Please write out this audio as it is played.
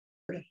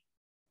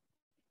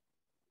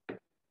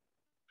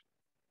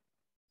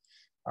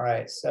All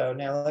right, so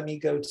now let me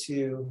go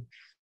to,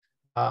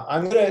 I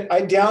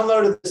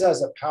downloaded this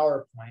as a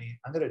PowerPoint.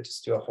 I'm gonna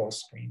just do a whole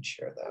screen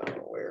share though.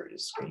 Where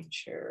is screen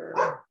share?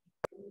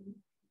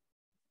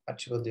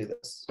 Actually, we'll do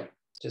this,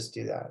 just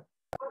do that.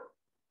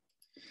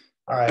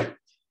 All right,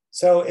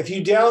 so if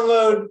you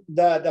download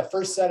the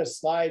first set of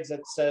slides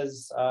that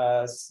says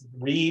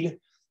read,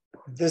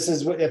 this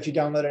is what, if you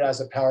download it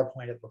as a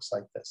PowerPoint, it looks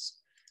like this.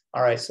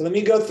 All right, so let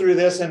me go through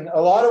this, and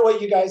a lot of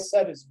what you guys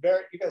said is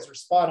you guys were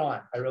spot on.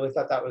 I really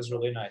thought that was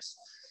really nice.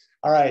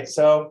 All right,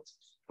 so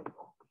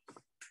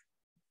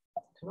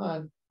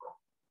come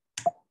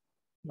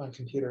on,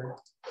 computer.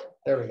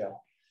 There we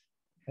go.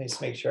 Let me just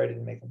make sure I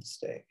didn't make a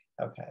mistake.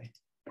 Okay.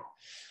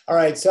 All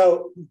right,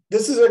 so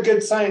this is a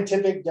good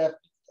scientific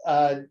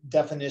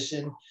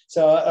definition.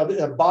 So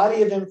a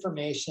body of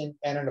information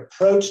and an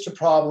approach to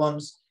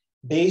problems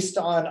based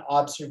on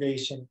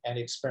observation and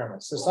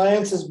experiments. So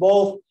science is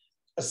both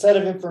a set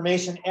of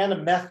information and a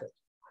method.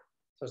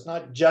 So it's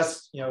not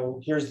just, you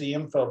know, here's the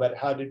info, but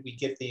how did we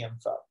get the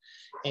info?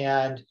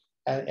 And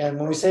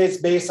when we say it's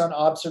based on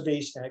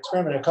observation and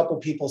experiment, a couple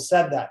of people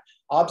said that.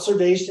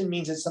 Observation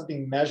means it's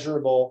something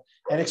measurable,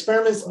 and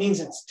experiments means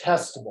it's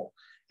testable.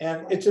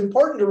 And it's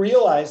important to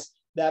realize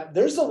that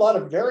there's a lot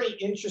of very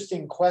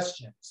interesting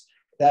questions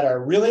that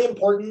are really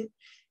important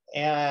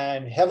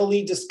and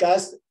heavily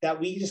discussed that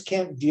we just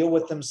can't deal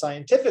with them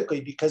scientifically,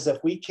 because if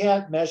we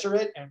can't measure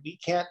it and we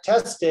can't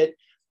test it,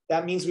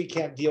 that means we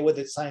can't deal with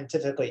it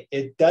scientifically.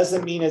 It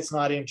doesn't mean it's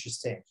not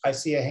interesting. I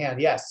see a hand,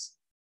 yes.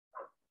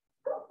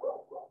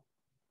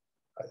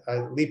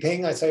 Li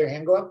Ping, I saw your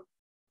hand go up.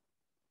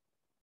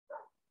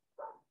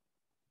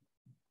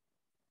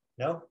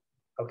 No?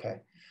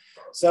 Okay.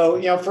 So,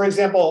 you know, for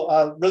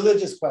example,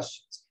 religious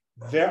questions,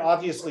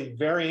 obviously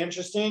very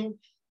interesting.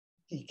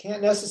 You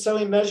can't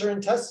necessarily measure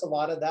and test a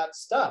lot of that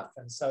stuff.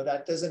 And so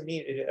that doesn't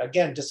mean,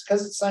 again, just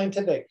because it's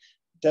scientific,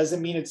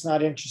 doesn't mean it's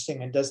not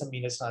interesting and doesn't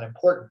mean it's not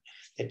important.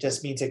 It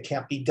just means it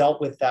can't be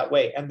dealt with that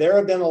way. And there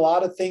have been a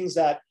lot of things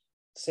that,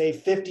 say,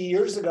 50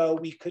 years ago,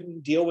 we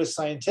couldn't deal with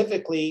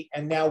scientifically,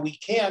 and now we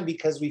can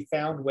because we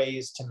found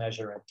ways to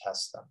measure and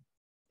test them.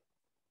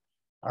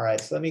 All right,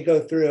 so let me go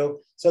through.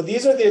 So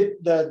these are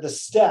the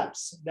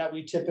steps that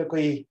we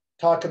typically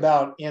talk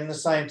about in the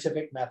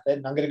scientific method.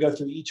 And I'm going to go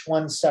through each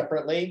one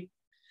separately.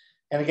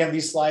 And again,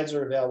 these slides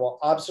are available.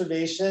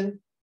 Observation,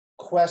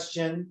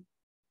 question,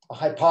 a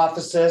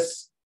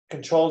hypothesis,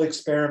 controlled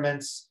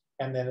experiments,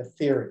 and then a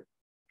theory.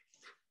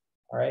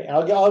 All right, and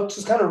I'll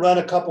just kind of run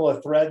a couple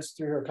of threads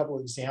through here, a couple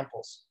of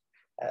examples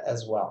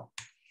as well.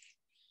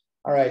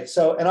 All right,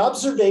 so an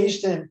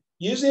observation,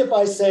 usually if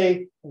I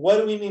say, what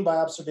do we mean by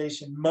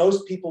observation?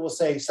 Most people will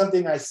say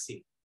something I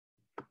see.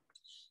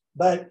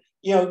 But,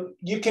 you know,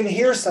 you can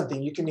hear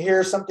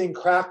something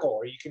crackle,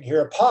 or you can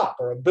hear a pop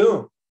or a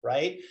boom,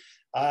 right?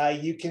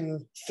 You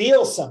can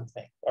feel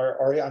something,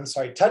 or I'm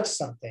sorry, touch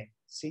something.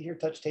 See here,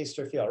 touch, taste,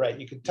 or feel, right?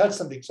 You can touch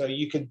something. So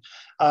you could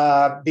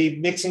be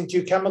mixing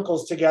two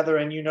chemicals together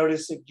and you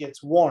notice it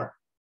gets warm.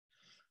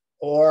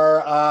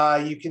 Or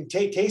you can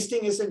take,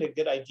 tasting isn't a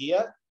good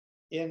idea.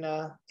 You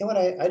know what,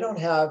 I don't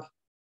have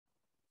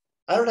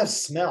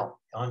smell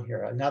on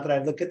here. Now that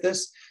I look at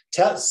this,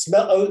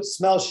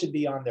 smell should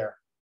be on there.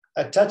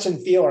 Touch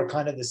and feel are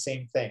kind of the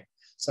same thing.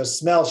 So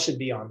smell should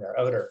be on there,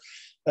 odor.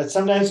 But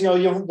sometimes, you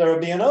know, there will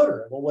be an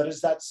odor. Well, what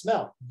is that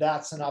smell?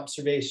 That's an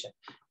observation.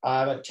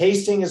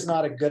 Tasting is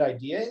not a good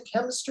idea in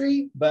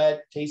chemistry,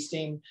 but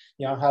tasting,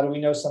 you know, how do we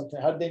know something?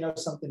 How do they know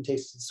something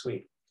tasted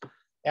sweet?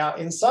 Now,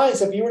 in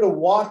science, if you were to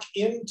walk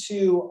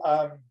into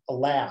a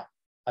lab,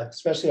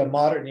 especially a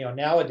modern, you know,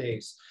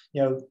 nowadays,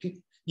 you know,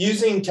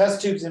 using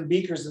test tubes and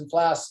beakers and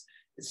flasks,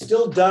 it's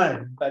still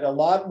done, but a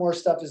lot more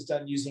stuff is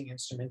done using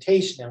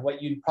instrumentation. And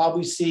what you'd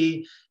probably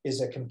see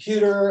is a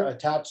computer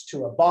attached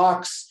to a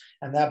box,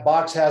 and that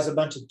box has a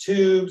bunch of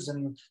tubes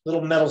and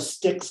little metal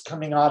sticks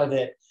coming out of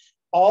it.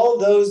 All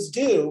those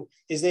do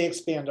is they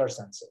expand our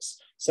senses.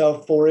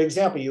 So for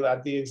example, you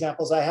have the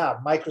examples I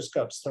have,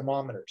 microscopes,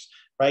 thermometers,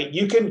 right?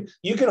 You can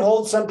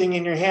hold something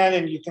in your hand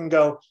and you can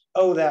go,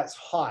 oh, that's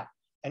hot.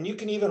 And you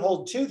can even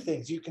hold two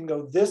things. You can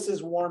go, this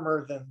is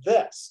warmer than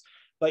this,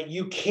 but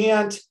you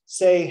can't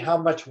say how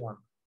much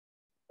warmer,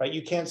 right?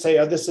 You can't say,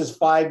 oh, this is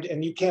 5,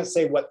 and you can't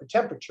say what the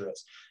temperature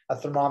is. A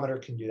thermometer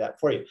can do that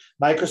for you.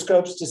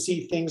 Microscopes to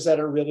see things that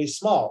are really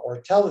small,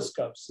 or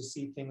telescopes to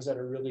see things that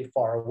are really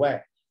far away,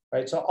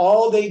 right? So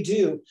all they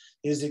do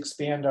is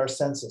expand our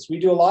senses. We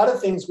do a lot of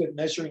things with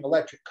measuring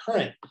electric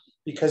current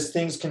because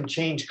things can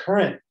change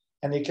current,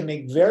 and they can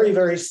make very,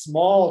 very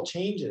small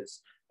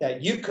changes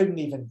that you couldn't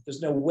even,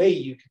 there's no way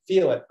you could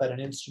feel it, but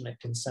an instrument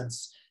can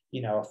sense, you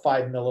know, a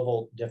 5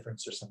 millivolt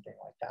difference or something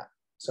like that.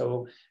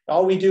 So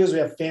all we do is we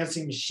have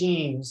fancy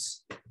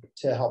machines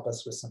to help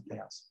us with something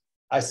else.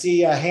 I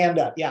see a hand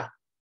up, yeah.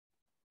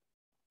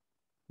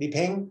 Li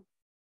Ping?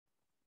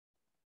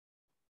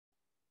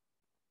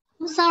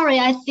 I'm sorry,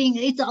 I think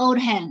it's the old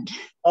hand.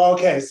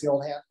 Okay, it's the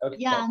old hand, okay.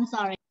 Yeah, I'm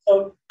sorry. So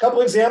a couple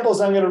examples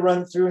I'm gonna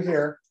run through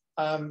here.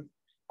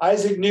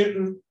 Isaac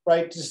Newton,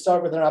 right, to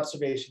start with an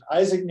observation.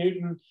 Isaac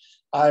Newton,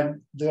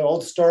 the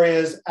old story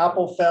is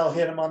apple fell,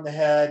 hit him on the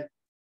head,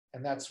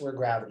 and that's where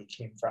gravity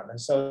came from.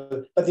 And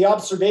so, but the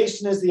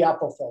observation is the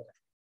apple fell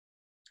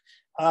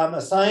down.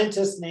 A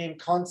scientist named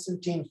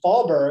Konstantin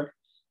Fallberg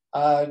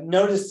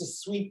noticed a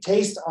sweet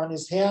taste on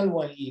his hand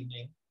one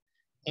evening,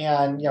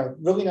 and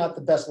really not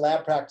the best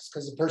lab practice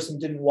because the person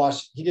didn't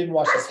wash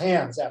his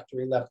hands after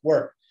he left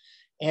work.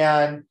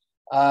 And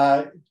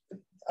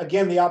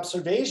again, the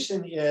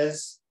observation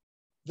is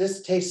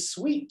this tastes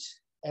sweet,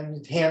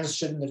 and hands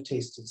shouldn't have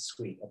tasted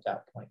sweet at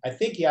that point. I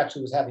think he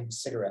actually was having a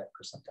cigarette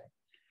or something.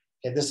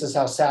 Okay, this is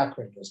how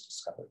saccharin was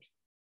discovered,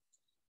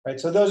 right?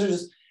 So those are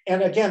just,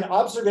 and again,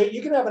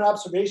 you can have an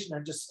observation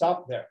and just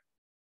stop there,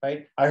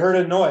 right? I heard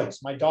a noise,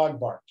 my dog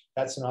barked.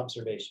 That's an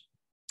observation.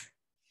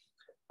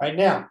 Right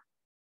now,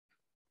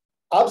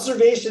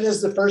 observation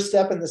is the first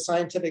step in the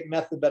scientific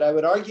method, but I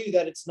would argue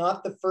that it's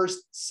not the first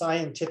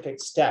scientific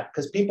step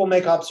because people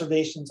make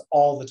observations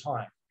all the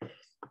time.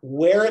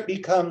 Where it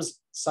becomes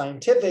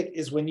scientific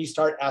is when you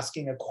start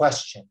asking a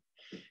question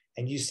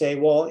and you say,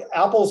 well,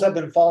 apples have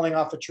been falling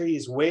off of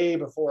trees way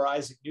before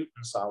Isaac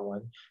Newton saw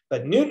one,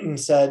 but Newton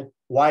said,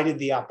 why did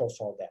the apple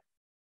fall down,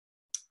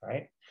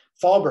 right?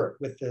 Fallberg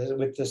with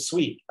the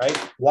sweet, right?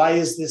 Why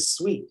is this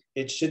sweet?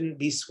 It shouldn't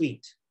be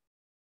sweet.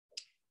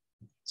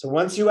 So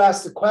once you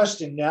ask the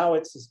question, now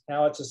it's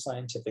a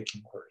scientific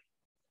inquiry.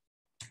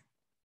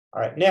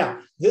 All right, now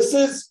this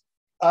is,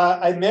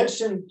 I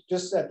mentioned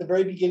just at the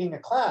very beginning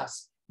of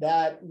class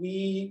that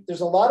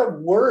there's a lot of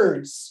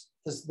words,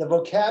 the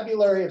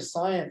vocabulary of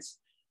science,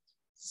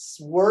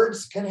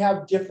 words can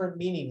have different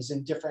meanings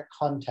in different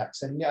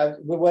contexts. And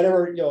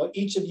whatever,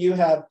 each of you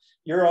have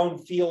your own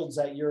fields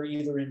that you're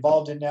either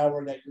involved in now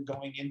or that you're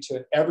going into.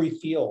 And every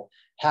field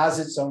has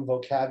its own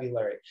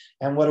vocabulary.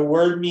 And what a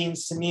word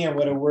means to me and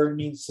what a word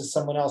means to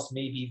someone else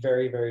may be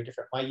very, very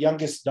different. My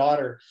youngest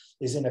daughter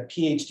is in a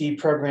PhD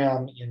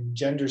program in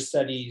gender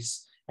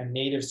studies and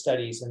native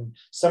studies. And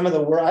some of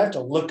the words, I have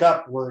to look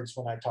up words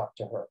when I talk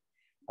to her,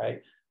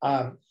 right?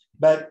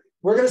 But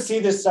we're going to see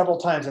this several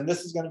times, and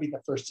this is going to be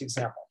the first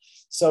example.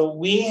 So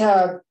we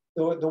have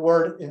the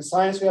word, in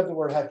science, we have the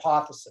word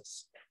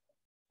hypothesis.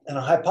 And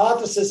a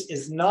hypothesis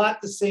is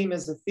not the same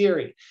as a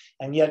theory.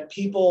 And yet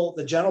people,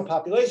 the general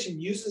population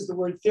uses the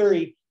word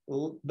theory,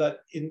 but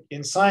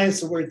in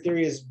science, the word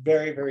theory is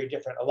very, very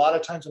different. A lot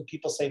of times when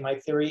people say my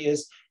theory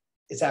is,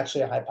 it's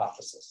actually a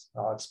hypothesis.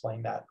 I'll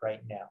explain that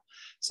right now.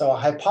 So a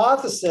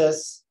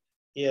hypothesis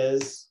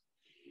is,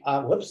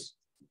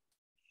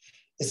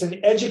 it's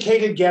an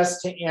educated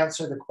guess to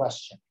answer the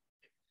question.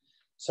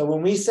 So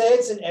when we say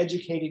it's an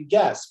educated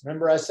guess,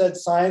 remember I said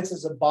science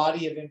is a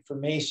body of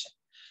information.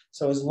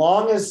 So as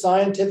long as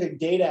scientific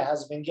data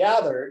has been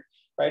gathered,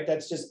 right,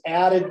 that's just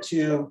added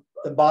to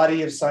the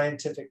body of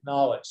scientific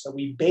knowledge. So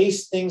we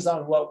base things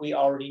on what we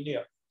already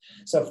knew.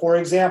 So for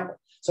example,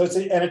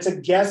 it's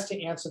a guess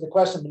to answer the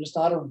question, but it's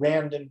not a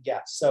random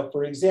guess. So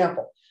for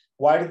example,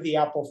 why did the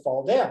apple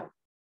fall down?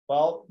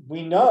 Well,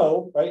 we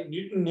know, right,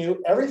 Newton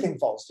knew everything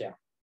falls down.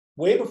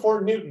 Way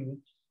before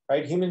Newton,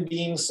 right, human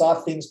beings saw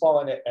things fall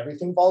and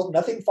everything falls,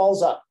 nothing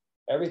falls up,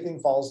 everything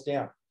falls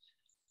down.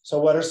 So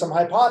what are some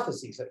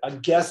hypotheses? A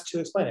guess to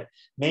explain it.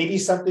 Maybe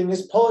something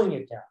is pulling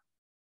it down,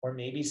 or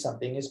maybe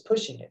something is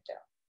pushing it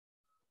down,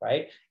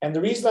 right? And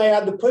the reason I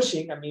add the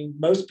pushing, I mean,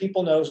 most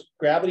people know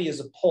gravity is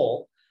a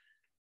pull,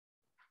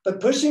 but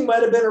pushing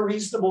might have been a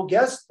reasonable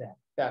guess then,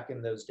 back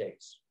in those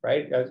days,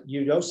 right?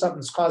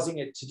 Something's causing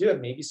it to do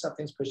it. Maybe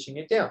something's pushing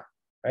it down,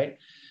 right?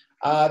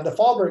 The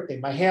Fallberg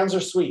thing, my hands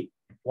are sweet.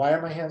 Why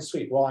are my hands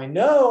sweet? Well, I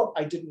know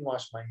I didn't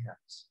wash my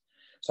hands.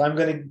 So I'm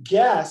going to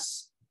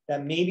guess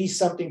that maybe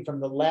something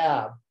from the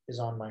lab is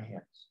on my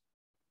hands.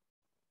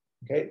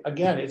 Okay,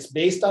 again, it's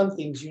based on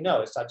things you know.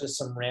 It's not just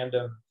some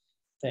random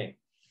thing.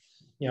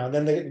 And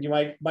then you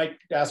might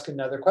ask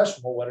another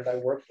question. Well, what did I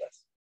work with?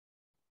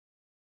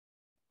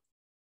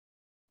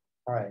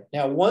 All right,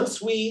 now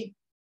once we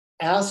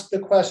ask the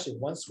question,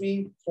 once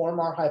we form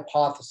our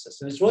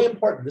hypothesis, and it's really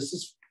important, this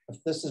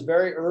is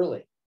very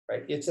early,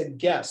 right? It's a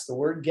guess. The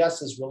word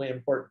guess is really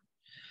important.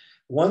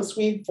 Once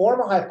we form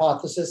a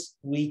hypothesis,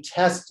 we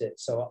test it.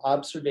 So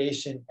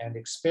observation and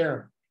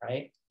experiment,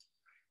 right?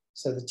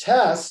 So the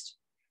test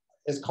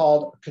is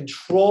called a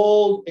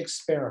controlled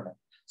experiment.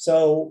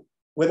 So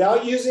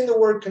without using the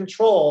word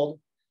controlled,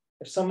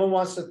 if someone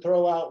wants to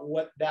throw out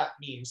what that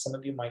means, some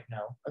of you might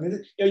know. I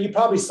mean, you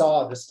probably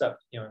saw this stuff,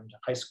 in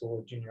high school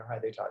or junior high,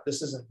 they taught.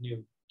 This isn't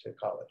new to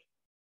college.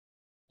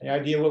 Any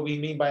idea what we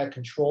mean by a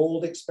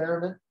controlled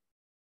experiment?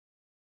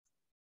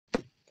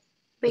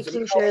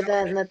 Making sure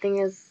that nothing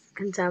is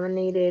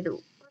contaminated,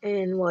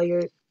 and while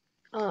you're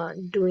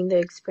doing the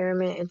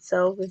experiment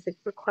itself, if it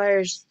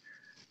requires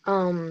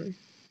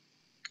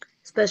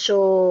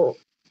special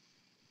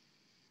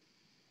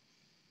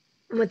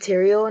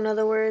material, in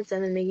other words,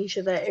 and then making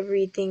sure that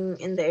everything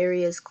in the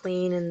area is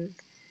clean and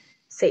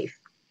safe.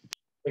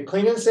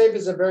 Clean and safe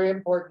is a very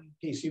important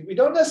piece. We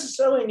don't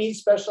necessarily need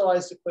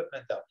specialized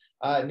equipment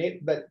though.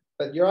 Nate, but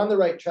you're on the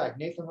right track.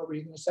 Nathan, what were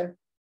you going to say?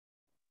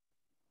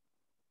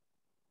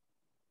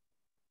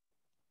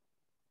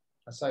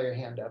 I saw your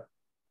hand up.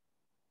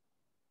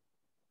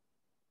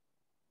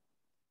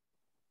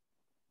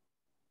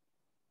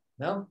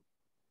 No?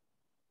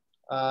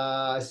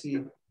 I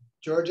see,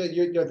 Georgia,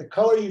 you're the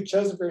color you've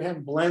chosen for your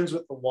hand blends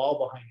with the wall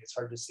behind you. It's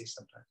hard to see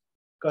sometimes.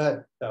 Go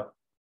ahead, though.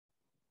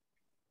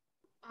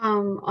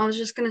 I was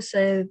just gonna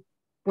say,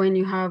 when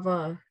you have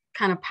a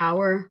kind of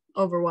power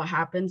over what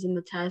happens in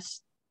the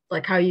test,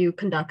 like how you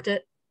conduct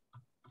it.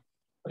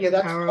 Okay,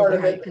 that's part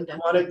of it. You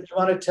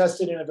want to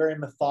test it in a very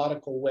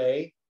methodical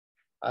way.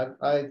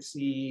 I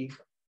see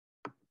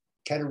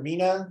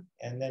Katerina,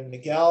 and then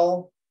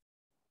Miguel,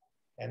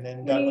 and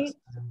then Douglas.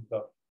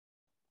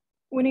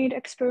 We need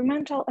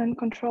experimental and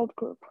controlled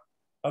group.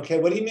 Okay,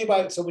 what do you mean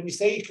by, so when you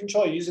say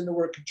control, you're using the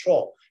word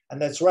control,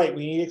 and that's right,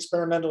 we need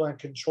experimental and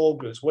control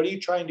groups. What are you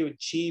trying to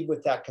achieve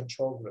with that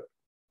control group?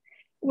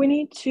 We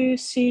need to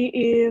see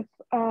if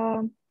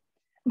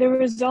the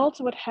results,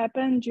 what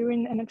happened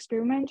during an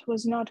experiment,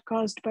 was not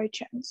caused by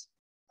chance.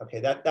 Okay,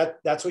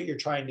 that's what you're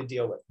trying to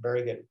deal with.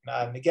 Very good.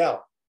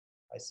 Miguel,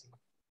 I see.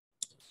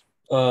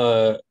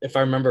 If I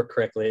remember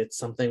correctly, it's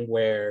something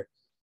where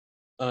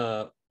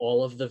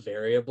all of the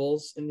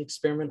variables in the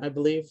experiment, I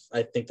believe,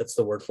 I think that's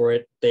the word for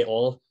it, they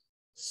all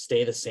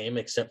stay the same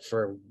except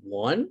for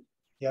one.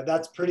 Yeah,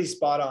 that's pretty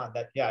spot on.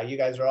 That, yeah, you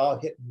guys are all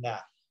hitting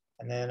that.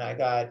 And then I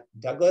got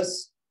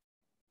Douglas.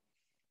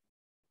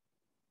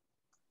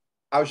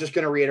 I was just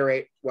going to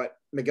reiterate what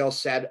Miguel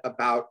said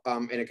about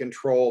in a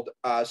controlled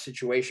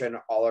situation,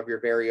 all of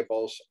your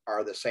variables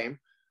are the same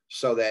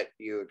so that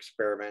you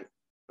experiment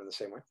in the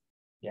same way.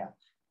 Yeah.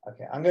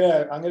 Okay. I'm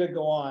gonna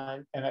go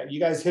on, and you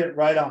guys hit it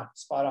right on,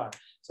 spot on.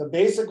 So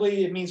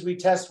basically, it means we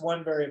test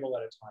one variable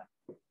at a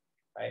time,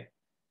 right?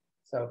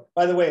 So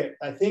by the way,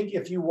 I think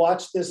if you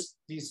watch these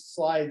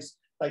slides,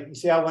 like you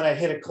see how when I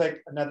hit a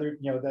click, another,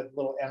 that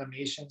little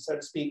animation, so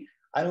to speak,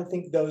 I don't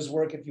think those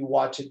work if you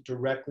watch it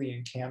directly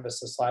in Canvas.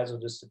 The slides will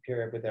just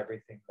appear with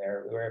everything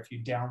there, or if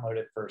you download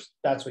it first,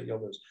 that's what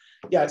you'll lose.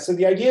 Yeah, so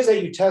the idea is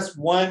that you test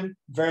one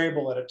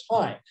variable at a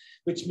time,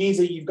 which means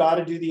that you've got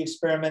to do the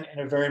experiment in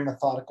a very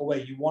methodical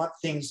way. You want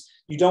things,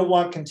 you don't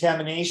want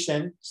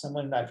contamination.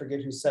 Someone, I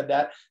forget who said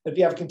that, but if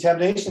you have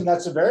contamination,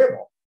 that's a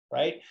variable,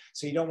 right?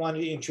 So you don't want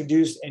to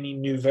introduce any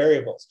new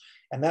variables.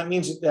 And that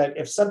means that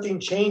if something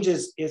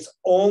changes, it's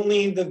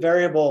only the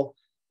variable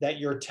that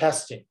you're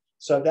testing.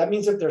 So that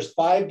means if there's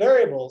 5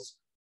 variables,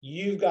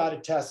 you've got to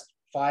test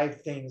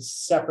 5 things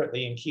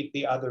separately and keep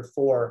the other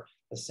 4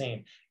 the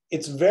same.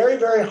 It's very,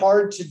 very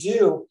hard to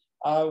do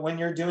when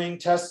you're doing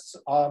tests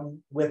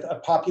with a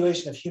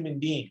population of human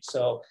beings.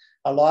 So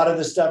a lot of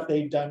the stuff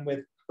they've done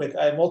with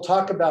and we'll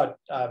talk about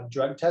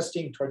drug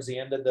testing towards the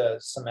end of the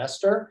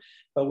semester,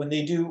 but when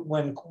they do,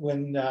 when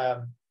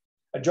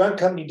a drug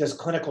company does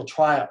clinical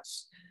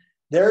trials,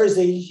 there is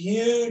a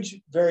huge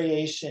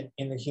variation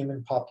in the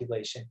human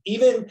population.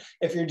 Even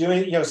if you're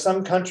doing,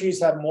 some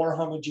countries have more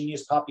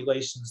homogeneous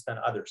populations than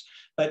others.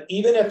 But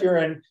even if you're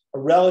in a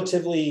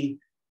relatively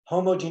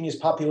homogeneous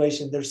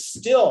population, there's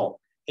still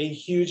a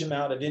huge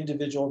amount of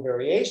individual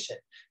variation.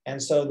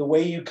 And so the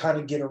way you kind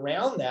of get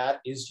around that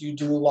is you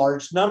do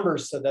large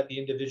numbers so that the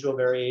individual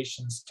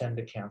variations tend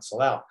to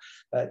cancel out.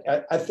 But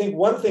I think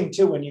one thing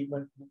too,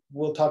 when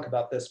we'll talk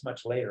about this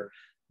much later,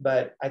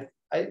 but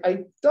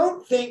I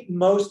don't think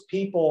most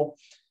people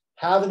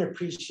have an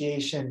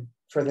appreciation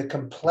for the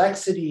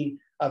complexity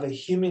of a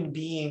human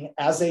being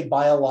as a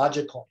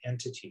biological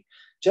entity.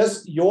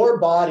 Just your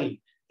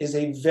body is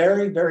a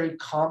very, very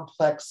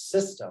complex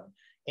system.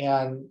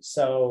 And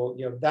so,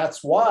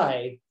 that's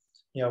why,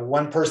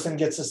 one person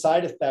gets a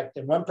side effect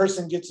and one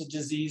person gets a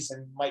disease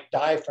and might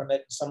die from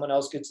it. And someone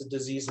else gets a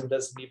disease and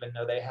doesn't even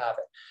know they have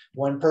it.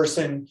 One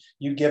person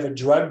you give a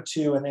drug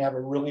to and they have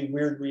a really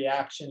weird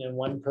reaction, and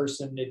one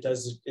person it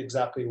does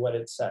exactly what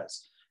it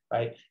says,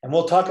 right? And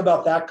we'll talk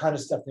about that kind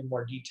of stuff in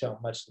more detail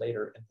much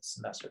later in the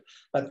semester.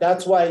 But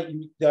that's why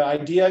the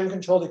idea in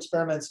controlled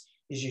experiments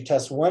is you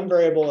test one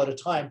variable at a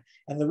time.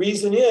 And the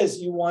reason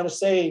is you want to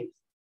say,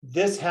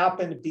 this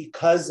happened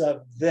because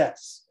of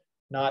this,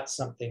 not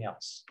something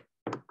else.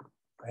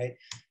 Right.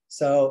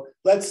 So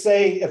let's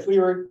say if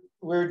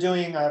we're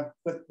doing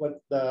with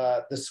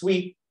the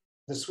sweet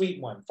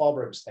one,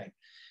 Fallberg's thing.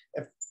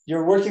 If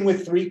you're working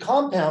with 3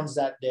 compounds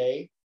that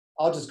day,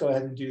 I'll just go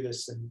ahead and do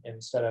this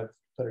instead of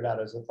put it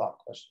out as a thought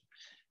question.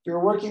 If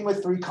you're working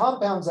with 3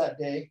 compounds that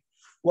day,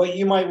 what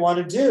you might want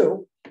to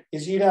do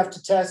is you'd have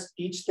to test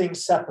each thing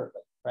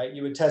separately, right?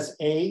 You would test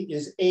A,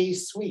 is A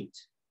sweet?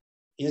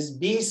 Is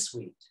B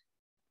sweet?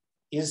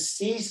 Is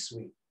C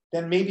sweet?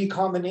 Then maybe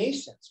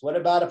combinations. What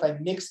about if I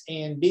mix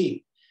A and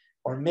B,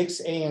 or mix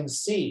A and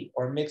C,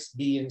 or mix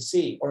B and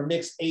C, or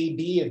mix A,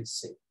 B, and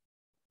C,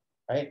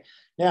 right?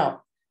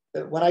 Now,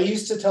 when I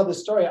used to tell the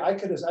story, I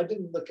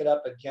didn't look it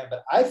up again,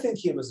 but I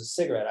think it was a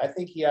cigarette. I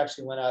think he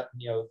actually went out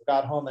and,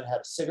 got home and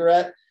had a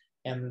cigarette,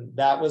 and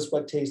that was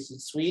what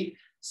tasted sweet.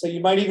 So you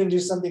might even do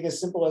something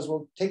as simple as,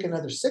 well, take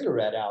another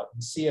cigarette out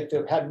and see if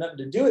it had nothing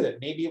to do with it.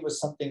 Maybe it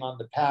was something on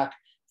the pack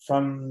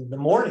from the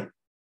morning.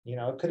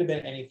 It could have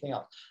been anything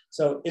else.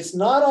 So it's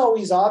not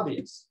always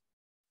obvious.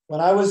 When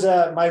I was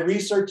my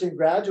research in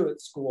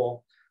graduate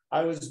school,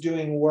 I was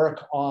doing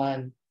work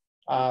on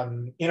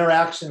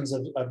interactions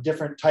of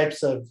different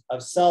types of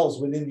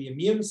cells within the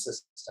immune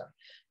system.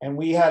 And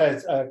we had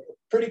a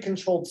pretty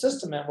controlled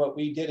system. And what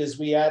we did is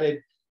we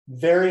added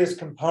various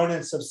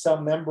components of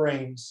cell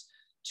membranes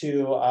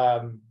to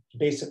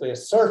basically a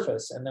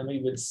surface. And then we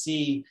would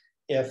see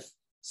if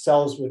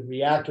cells would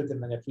react with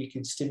them and if we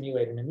could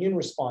stimulate an immune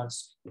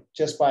response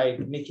just by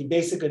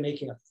basically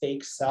making a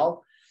fake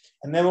cell.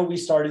 And then what we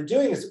started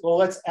doing is, well,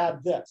 let's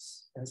add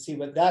this and see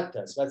what that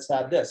does. Let's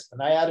add this.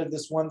 And I added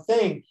this one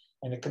thing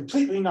and it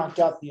completely knocked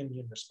out the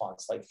immune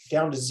response, like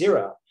down to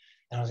 0.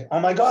 And I was like, oh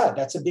my God,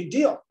 that's a big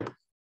deal.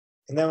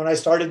 And then when I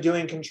started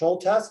doing control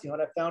tests, you know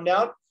what I found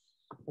out?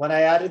 When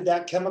I added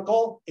that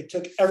chemical, it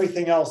took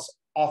everything else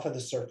off of the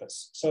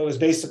surface. So it was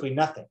basically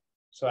nothing.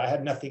 So I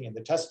had nothing in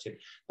the test tube,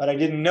 but I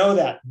didn't know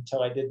that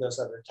until I did those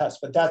other tests.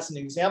 But that's an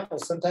example.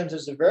 Sometimes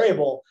there's a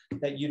variable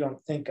that you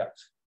don't think of.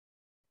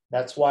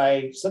 That's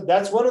why, so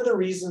that's one of the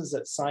reasons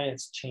that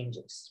science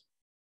changes.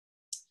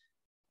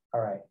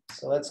 All right,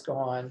 so let's go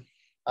on.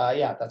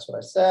 Yeah, that's what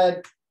I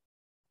said.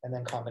 And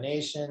then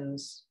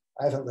combinations.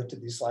 I haven't looked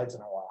at these slides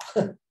in a while.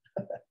 I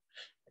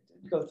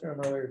did go through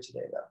them earlier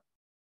today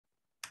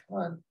though. Come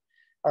on.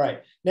 All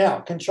right, now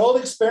controlled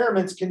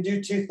experiments can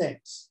do 2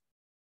 things.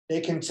 They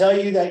can tell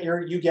you that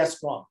you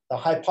guessed wrong. The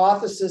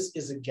hypothesis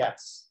is a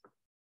guess.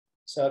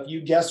 So if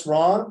you guess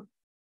wrong,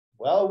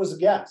 well, it was a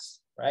guess,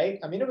 right?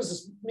 I mean, it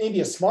was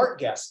maybe a smart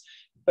guess,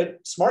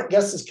 but smart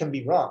guesses can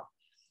be wrong.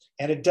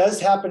 And it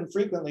does happen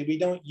frequently. We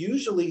don't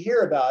usually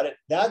hear about it.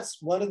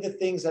 That's one of the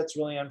things that's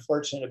really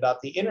unfortunate about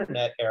the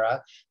internet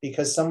era,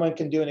 because someone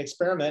can do an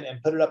experiment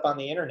and put it up on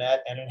the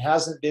internet and it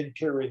hasn't been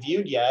peer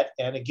reviewed yet,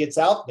 and it gets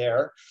out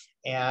there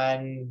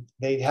and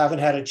they haven't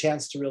had a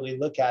chance to really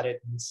look at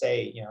it and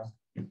say, you know,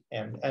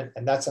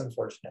 and that's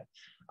unfortunate.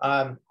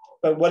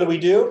 But what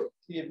do?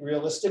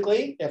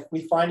 Realistically, if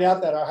we find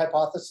out that our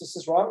hypothesis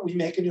is wrong, we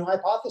make a new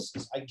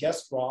hypothesis. I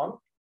guessed wrong,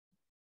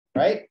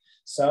 right?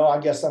 So I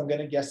guess I'm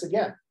going to guess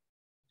again.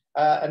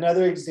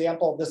 Another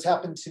example, this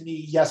happened to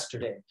me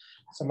yesterday.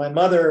 So my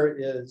mother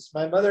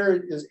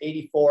is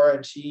 84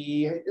 and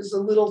she is a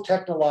little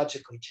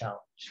technologically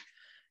challenged.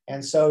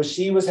 And so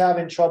she was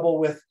having trouble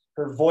with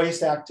her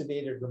voice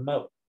activated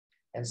remote.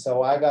 And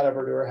so I got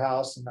over to her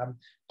house and I'm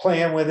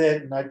playing with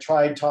it and I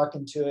tried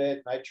talking to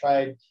it. And I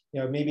tried,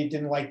 you know, maybe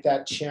didn't like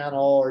that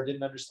channel or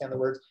didn't understand the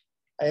words.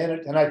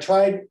 And I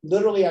tried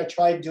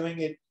doing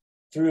it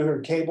through her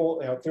cable,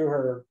 you know, through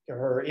her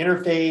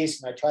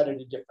interface. And I tried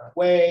it a different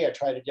way.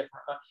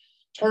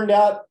 Turned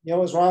out, you know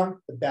what was wrong?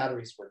 The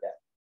batteries were dead.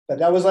 But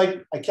that was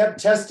like, I kept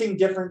testing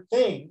different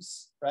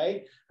things,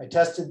 right? I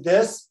tested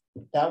this,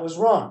 that was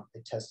wrong. I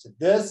tested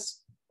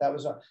this, that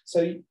was wrong.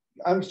 So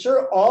I'm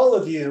sure all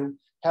of you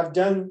have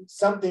done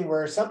something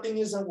where something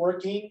isn't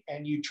working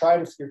and you're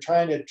trying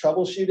to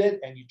troubleshoot it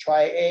and you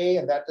try A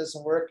and that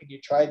doesn't work and you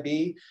try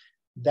B.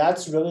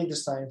 That's really the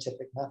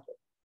scientific method.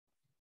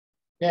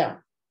 Now,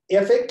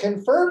 if it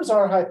confirms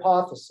our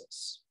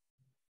hypothesis,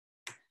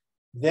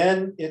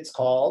 then it's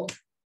called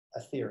a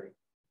theory.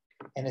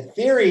 And a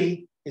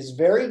theory is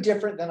very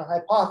different than a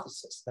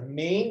hypothesis. The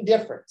main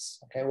difference,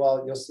 okay,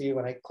 well, you'll see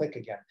when I click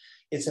again,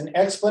 it's an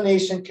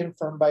explanation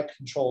confirmed by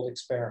controlled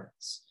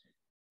experiments.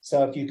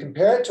 So if you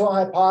compare it to a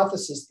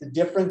hypothesis, the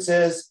difference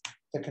is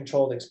the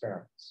controlled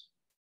experiments.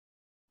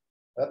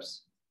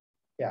 Oops.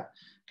 Yeah.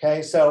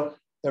 Okay. So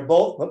they're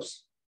both,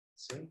 whoops.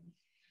 See,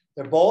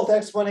 they're both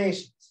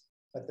explanations,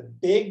 but the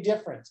big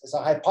difference is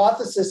a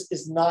hypothesis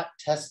is not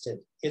tested.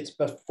 It's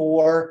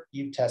before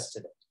you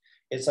tested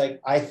it. It's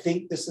like, I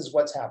think this is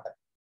what's happening.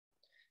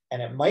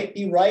 And it might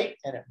be right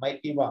and it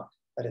might be wrong,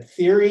 but a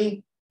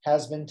theory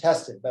has been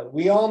tested. But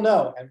we all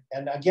know,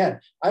 and again,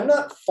 I'm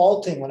not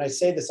faulting when I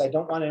say this. I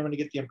don't want anyone to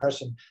get the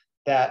impression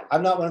that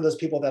I'm not one of those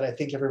people that I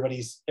think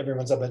everyone's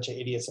a bunch of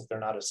idiots if they're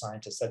not a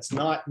scientist. That's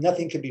not,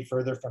 nothing could be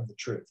further from the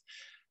truth.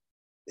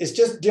 It's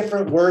just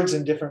different words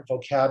and different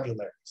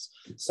vocabularies.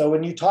 So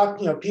when you talk,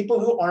 you know, people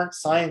who aren't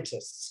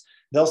scientists,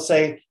 they'll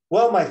say,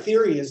 well, my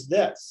theory is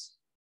this.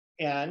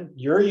 And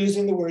you're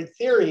using the word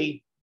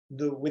theory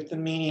with the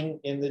meaning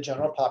in the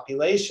general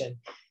population.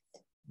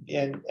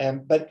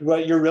 But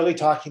what you're really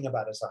talking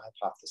about is a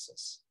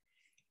hypothesis.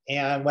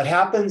 And what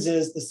happens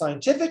is the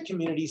scientific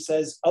community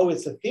says, oh,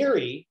 it's a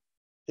theory.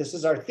 This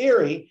is our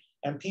theory.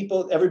 And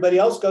everybody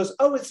else goes,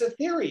 oh, it's a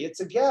theory. It's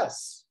a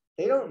guess.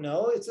 They don't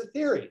know. It's a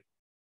theory,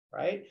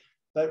 right?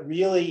 But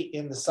really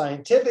in the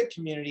scientific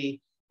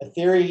community, a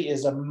theory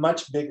is a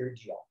much bigger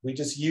deal. We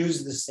just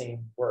use the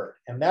same word.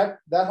 And that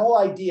whole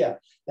idea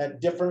that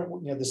different,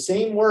 you know, the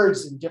same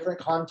words in different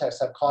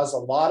contexts have caused a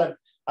lot of,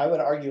 I would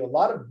argue, a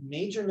lot of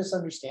major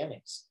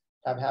misunderstandings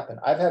have happened.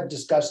 I've had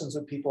discussions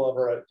with people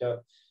over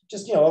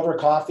over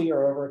coffee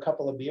or over a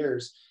couple of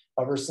beers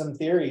over some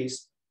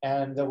theories.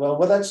 And well,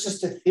 that's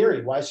just a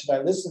theory. Why should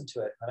I listen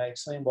to it? And I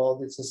explain, well,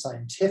 it's a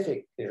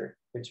scientific theory,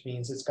 which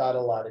means it's got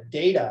a lot of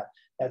data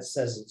that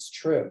says it's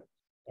true.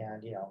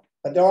 And, you know,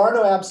 but there are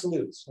no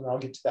absolutes. And I'll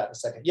get to that in a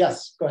second.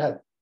 Yes, go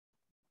ahead.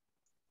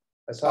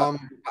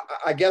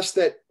 I guess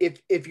that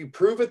if you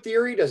prove a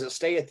theory, does it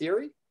stay a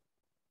theory?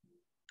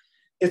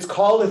 It's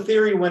called a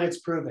theory when it's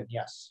proven,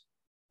 yes.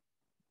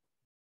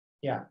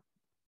 Yeah.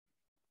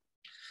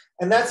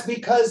 And that's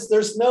because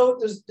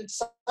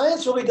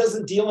science really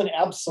doesn't deal in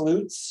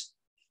absolutes.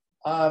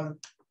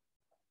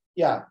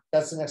 Yeah,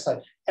 that's the next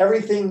slide.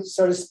 Everything,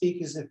 so to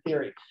speak, is a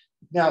theory.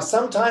 Now,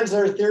 sometimes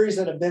there are theories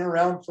that have been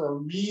around for a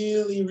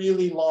really,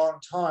 really long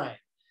time.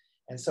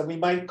 And so we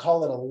might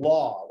call it a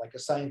law, like a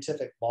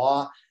scientific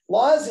law.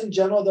 Laws in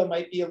general, there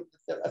might be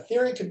a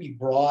theory can be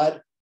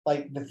broad,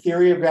 like the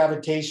theory of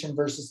gravitation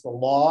versus the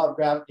law of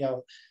gravity.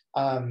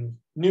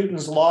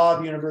 Newton's law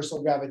of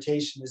universal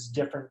gravitation is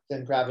different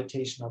than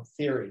gravitational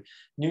theory.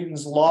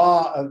 Newton's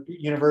law of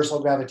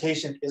universal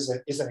gravitation is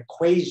an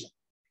equation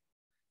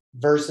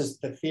versus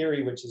the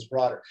theory, which is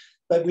broader.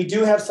 But we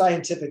do have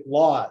scientific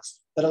laws.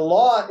 But a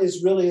law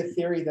is really a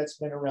theory that's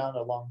been around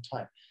a long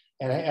time.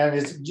 And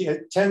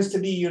it tends to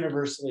be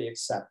universally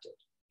accepted.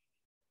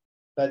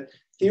 But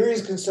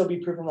theories can still be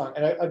proven wrong.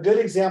 And a good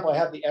example, I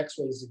have the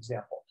X-rays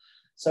example.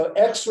 So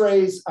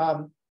X-rays,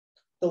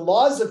 the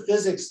laws of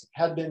physics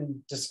had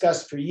been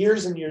discussed for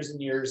years and years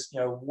and years,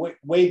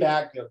 way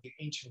back, the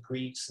ancient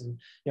Greeks, and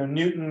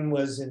Newton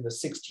was in the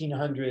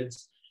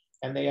 1600s,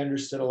 and they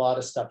understood a lot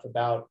of stuff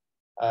about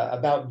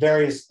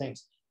various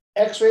things.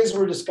 X-rays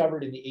were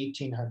discovered in the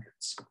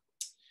 1800s.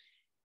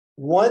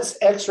 Once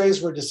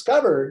X-rays were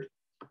discovered,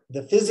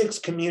 the physics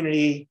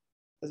community,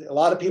 a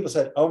lot of people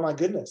said, oh my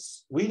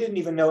goodness, we didn't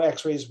even know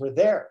X-rays were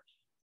there.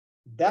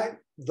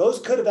 Those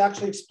could have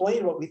actually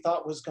explained what we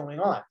thought was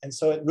going on. And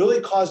so it really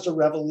caused a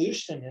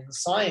revolution in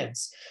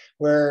science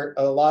where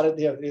a lot of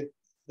the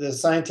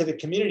scientific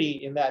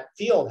community in that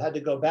field had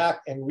to go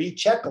back and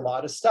recheck a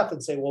lot of stuff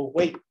and say, well,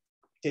 wait,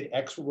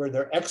 were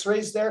there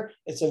X-rays there?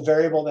 It's a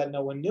variable that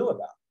no one knew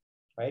about,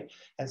 right?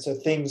 And so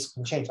things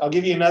can change. I'll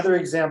give you another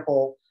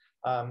example.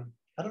 I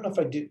don't know if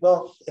I do,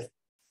 well,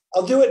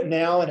 I'll do it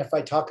now, and if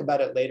I talk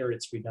about it later,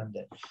 it's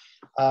redundant.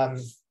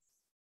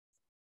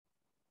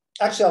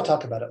 Actually, I'll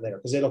talk about it later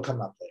because it'll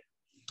come up later,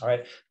 all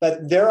right?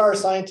 But there are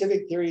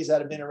scientific theories that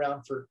have been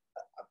around for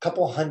a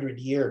couple hundred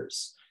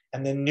years,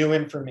 and then new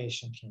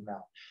information came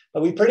out.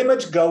 But we pretty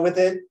much go with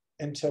it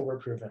until we're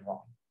proven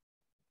wrong.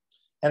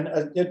 And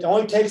it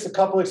only takes a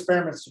couple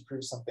experiments to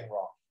prove something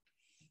wrong.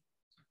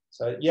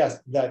 So yes,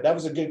 that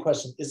was a good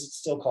question. Is it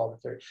still called a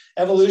theory?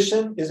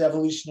 Evolution is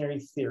evolutionary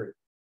theory.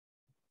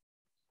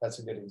 That's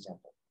a good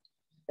example.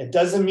 It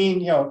doesn't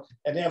mean,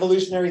 an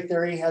evolutionary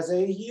theory has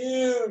a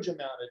huge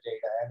amount of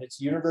data and it's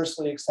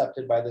universally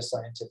accepted by the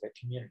scientific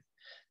community.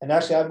 And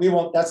actually,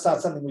 that's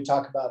not something we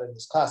talk about in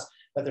this class,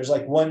 but there's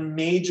like one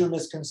major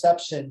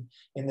misconception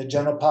in the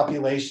general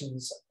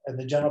population's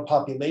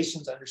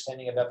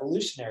understanding of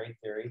evolutionary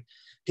theory.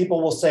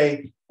 People will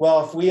say,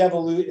 well,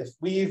 if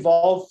we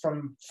evolved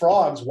from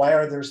frogs, why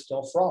are there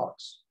still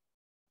frogs?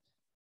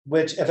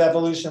 Which, if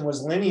evolution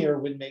was linear,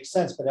 would make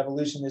sense, but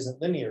evolution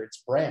isn't linear,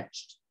 it's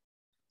branched.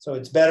 So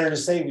it's better to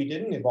say we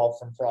didn't evolve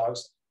from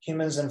frogs.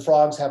 Humans and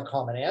frogs have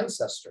common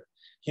ancestor.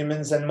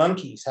 Humans and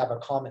monkeys have a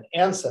common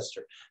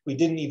ancestor. We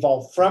didn't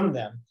evolve from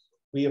them.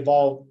 We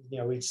evolved,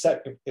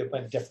 it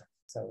went different.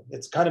 So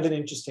it's kind of an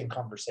interesting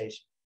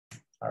conversation.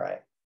 All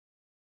right.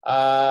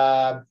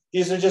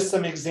 These are just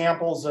some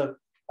examples of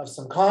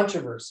some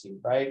controversy,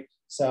 right?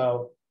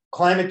 So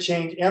climate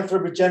change,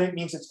 anthropogenic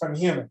means it's from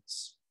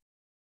humans.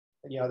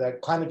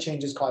 That climate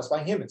change is caused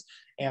by humans.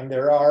 And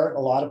there are a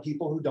lot of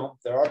people who don't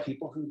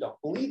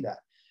believe that.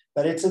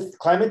 But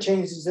climate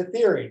change is a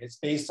theory. It's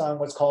based on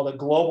what's called a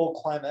global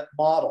climate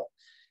model.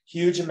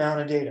 Huge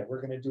amount of data.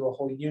 We're going to do a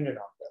whole unit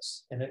on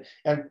this. And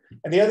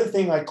the other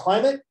thing, like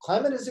climate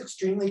is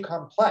extremely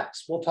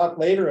complex. We'll talk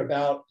later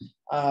about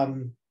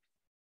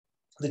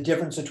the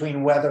difference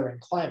between weather and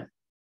climate,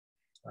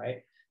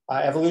 right?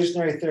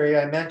 Evolutionary theory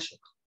I mentioned.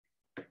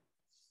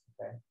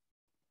 Okay,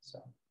 so,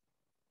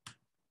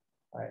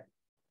 all right.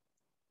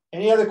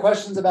 Any other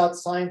questions about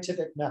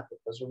scientific method?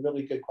 Those are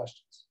really good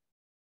questions.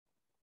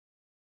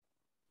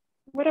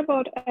 What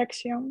about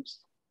axioms?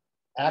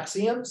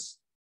 Axioms?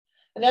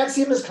 An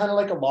axiom is kind of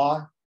like a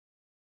law.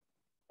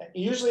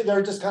 Usually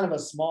they're just kind of a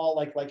small,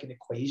 like an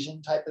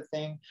equation type of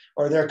thing,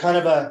 or they're kind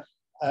of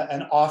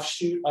an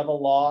offshoot of a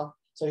law.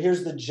 So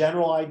here's the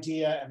general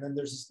idea, and then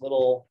there's this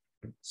little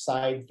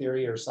side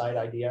theory or side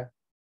idea.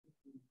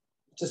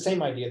 It's the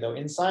same idea though.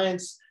 In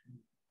science,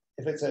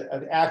 if it's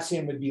an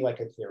axiom would be like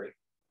a theory.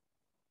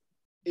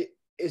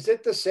 Is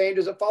it the same?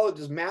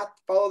 Does math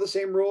follow the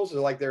same rules? Is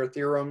it like there are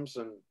theorems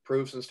and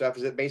proofs and stuff?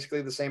 Is it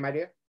basically the same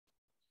idea?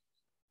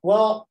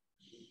 Well,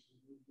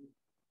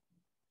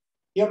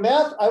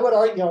 math, I would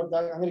argue, I'm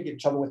going to get in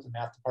trouble with the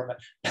math department.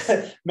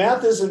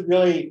 Math isn't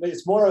really,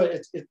 it's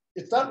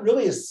not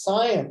really a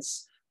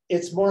science.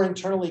 It's more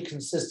internally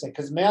consistent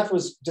because math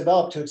was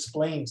developed to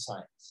explain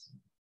science.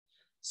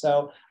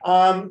 So,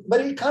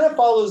 but it kind of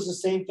follows the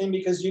same thing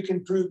because you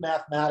can prove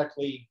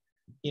mathematically,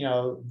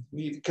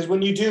 because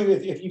when you do,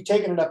 if you've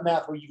taken enough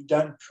math where you've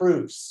done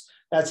proofs,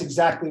 that's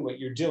exactly what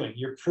you're doing.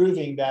 You're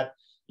proving that,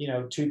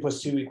 2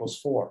 + 2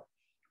 = 4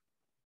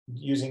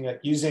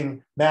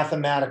 using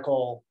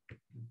mathematical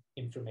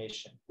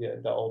information,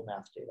 the old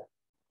math data.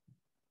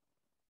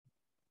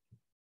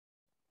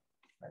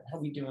 Right, how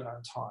are we doing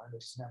on time? I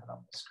just have it on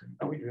the screen.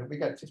 Oh, we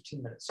got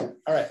 15 minutes yet.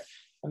 All right,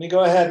 let me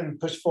go ahead and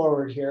push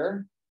forward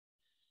here.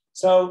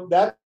 So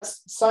that's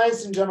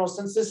science in general.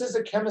 Since this is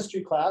a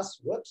chemistry class,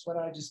 whoops, what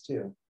did I just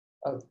do?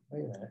 Oh,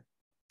 wait a minute.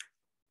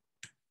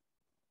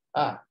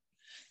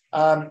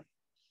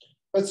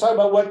 Let's talk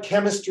about what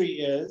chemistry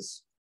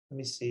is. Let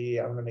me see,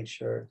 I wanna make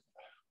sure.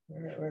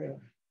 What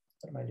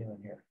am I doing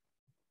here?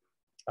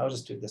 I'll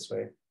just do it this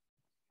way.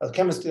 Oh,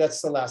 chemistry,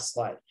 that's the last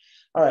slide.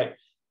 All right,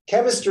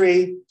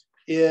 chemistry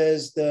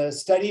is the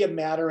study of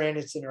matter and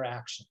its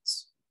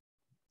interactions.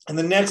 And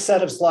the next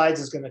set of slides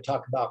is gonna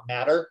talk about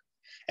matter.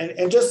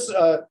 And just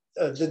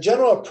the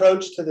general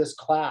approach to this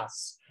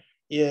class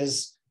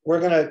is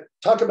we're gonna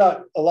talk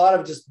about a lot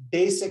of just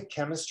basic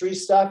chemistry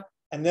stuff,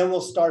 and then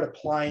we'll start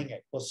applying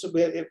it.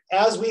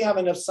 As we have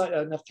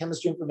enough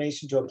chemistry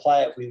information to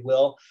apply it, we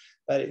will.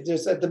 But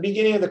just at the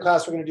beginning of the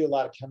class, we're gonna do a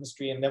lot of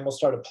chemistry, and then we'll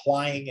start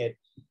applying it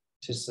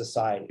to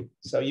society.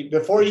 So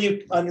before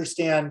you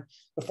understand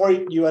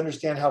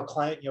how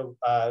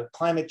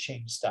climate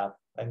change stuff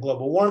and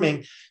global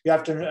warming, you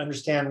have to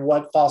understand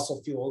what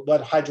fossil fuel,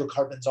 what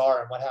hydrocarbons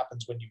are and what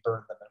happens when you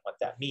burn them and what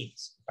that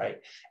means,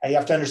 right? And you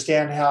have to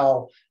understand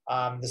how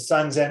the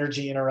sun's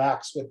energy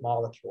interacts with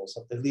molecules,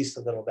 at least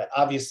a little bit.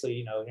 Obviously,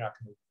 you're not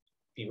going to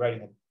be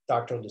writing a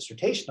doctoral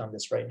dissertation on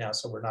this right now,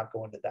 so we're not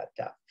going to that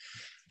depth.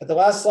 But the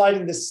last slide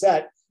in this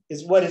set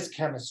is what is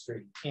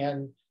chemistry?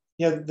 And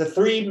the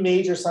three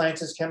major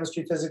sciences,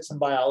 chemistry, physics, and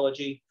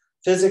biology.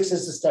 Physics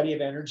is the study of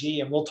energy,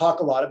 and we'll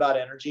talk a lot about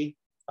energy.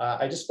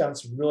 I just found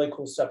some really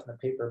cool stuff in the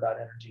paper about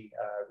energy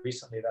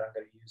recently that I'm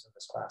going to use in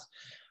this class.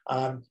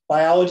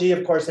 Biology,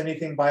 of course,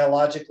 anything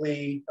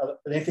biologically,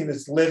 anything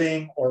that's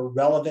living or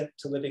relevant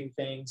to living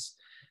things.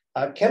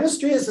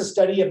 Chemistry is the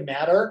study of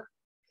matter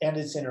and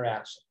its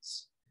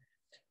interactions.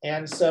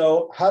 And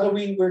so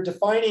we're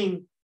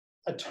defining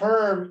a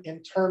term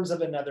in terms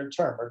of another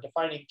term. We're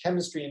defining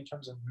chemistry in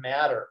terms of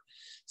matter.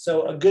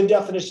 So a good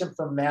definition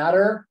for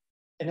matter,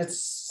 and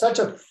it's such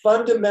a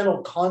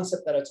fundamental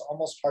concept that it's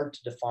almost hard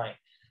to define.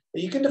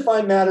 But you can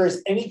define matter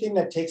as anything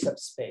that takes up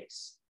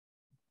space,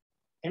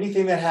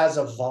 anything that has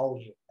a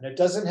volume, and it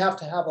doesn't have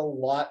to have a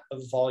lot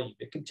of volume.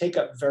 It can take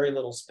up very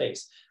little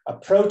space. A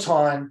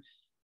proton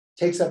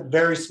takes up a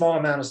very small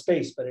amount of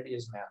space, but it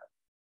is matter.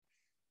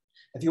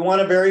 If you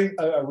want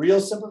a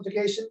real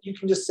simplification, you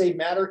can just say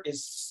matter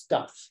is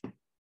stuff.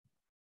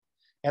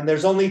 And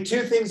there's only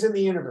two things in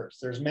the universe.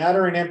 There's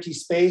matter and empty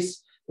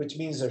space, which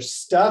means there's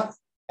stuff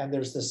and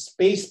there's the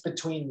space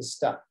between the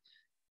stuff.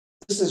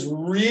 This is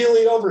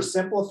really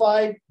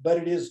oversimplified, but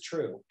it is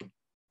true.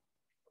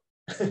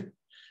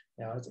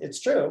 It's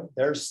true.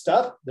 There's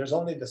stuff, there's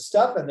only the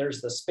stuff, and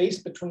there's the space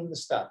between the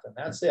stuff, and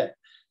that's it.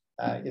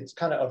 It's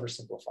kind of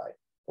oversimplified.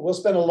 But we'll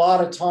spend a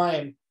lot of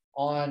time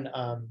on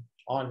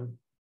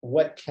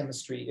what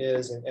chemistry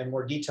is and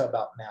more detail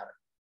about matter.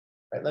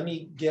 Right, let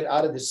me get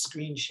out of this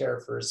screen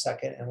share for a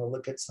second, and we'll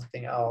look at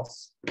something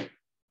else.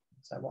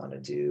 So I want to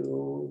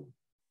do.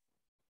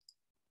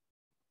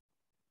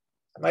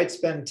 I might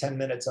spend 10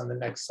 minutes on the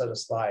next set of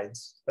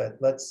slides, but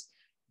let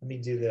me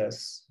do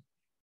this.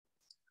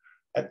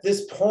 At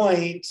this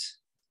point,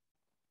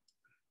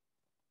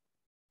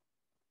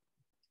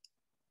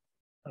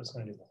 I'm just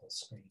going to do the whole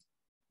screen.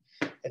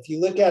 If you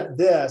look at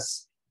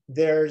this,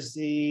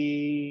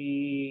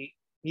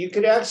 you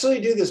could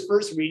actually do this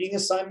first reading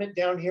assignment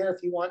down here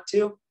if you want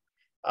to.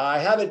 I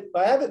have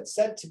it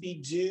set to be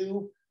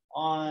due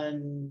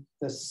on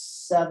the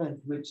 7th,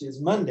 which is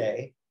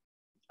Monday.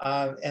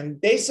 And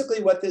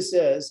basically what this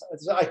is,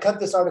 I cut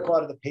this article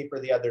out of the paper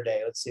the other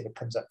day. Let's see if it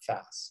comes up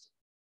fast.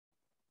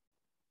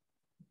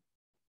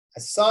 I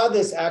saw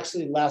this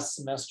actually last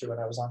semester when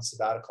I was on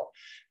sabbatical,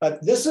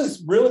 but this was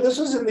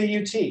in the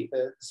UT.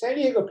 The San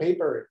Diego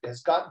paper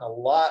has gotten a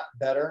lot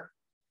better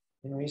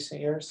in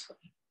recent years,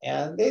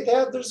 and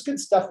there's good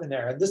stuff in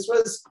there. And this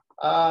was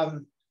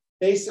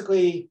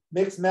basically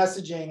mixed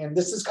messaging, and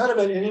this is kind of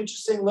an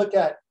interesting look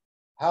at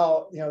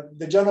how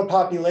the general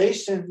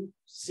population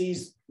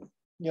sees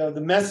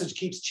the message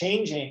keeps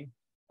changing,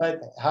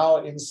 but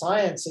how in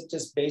science it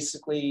just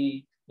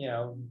basically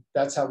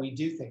that's how we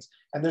do things.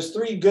 And there's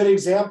 3 good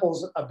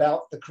examples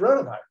about the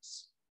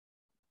coronavirus,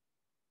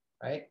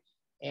 right?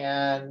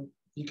 And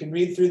you can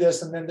read through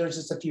this, and then there's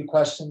just a few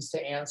questions to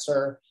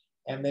answer,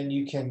 and then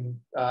you can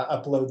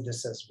upload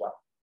this as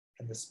well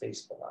in the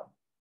space below.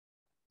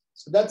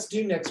 So that's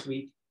due next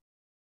week.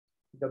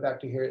 Go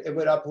back to here. It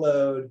would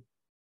upload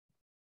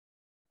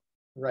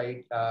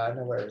right,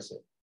 no, where is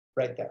it?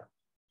 Right there.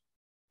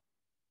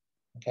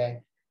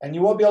 Okay, and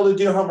you won't be able to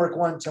do homework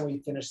 1 until we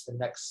finish the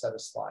next set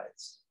of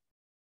slides.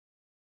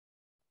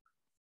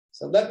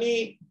 So let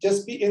me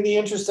just be, in the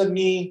interest of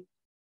me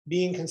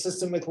being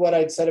consistent with what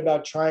I'd said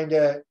about trying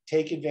to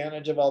take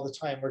advantage of all the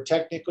time, we're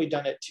technically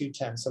done at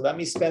 2:10. So let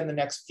me spend the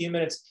next few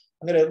minutes.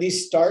 I'm going to at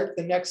least start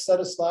the next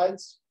set of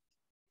slides.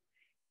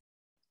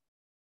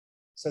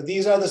 So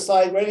these are the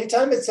slides.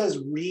 Anytime it says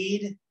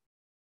read,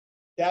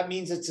 that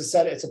means it's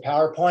a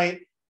PowerPoint.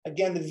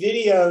 Again, the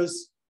videos,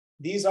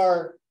 these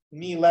are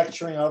me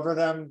lecturing over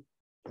them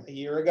a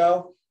year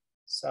ago.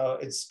 So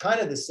it's kind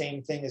of the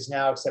same thing as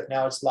now, except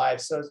now it's live.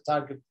 So it's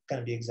not going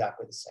to be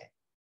exactly the same.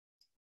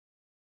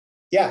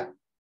 Yeah.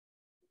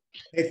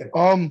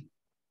 Nathan.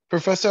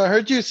 Professor, I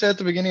heard you say at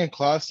the beginning of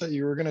class that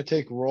you were going to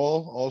take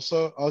roll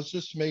also. I was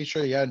just making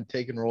sure you hadn't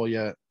taken roll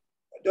yet.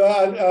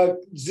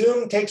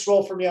 Zoom takes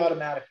roll for me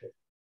automatically.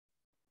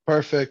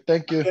 Perfect.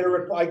 Thank you.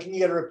 I can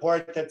get a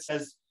report that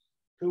says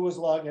who was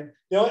logged in.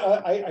 You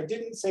know, I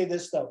didn't say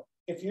this though.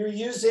 If you're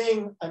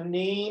using a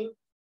name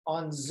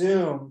on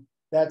Zoom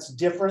that's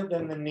different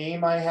than the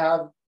name I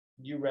have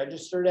you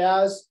registered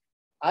as,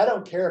 I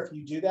don't care if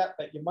you do that,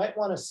 but you might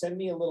want to send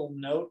me a little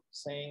note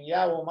saying,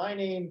 yeah, well, my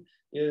name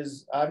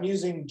is, I'm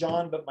using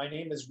John, but my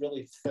name is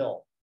really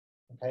Phil.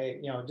 Okay,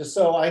 you know, just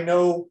so I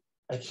know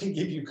I can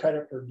give you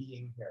credit for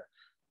being here.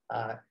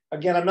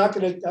 Again, I'm not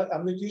going to,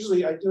 I'm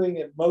doing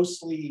it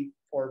mostly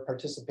for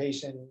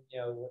participation, you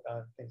know,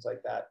 things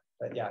like that.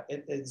 But yeah,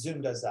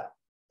 Zoom does that.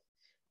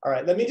 All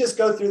right, let me just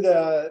go through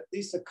at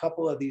least a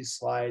couple of these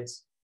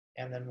slides,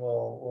 and then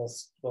we'll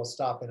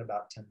stop in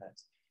about 10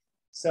 minutes.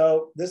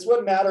 So this is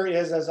what matter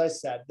is, as I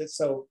said.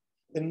 So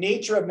the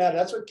nature of matter,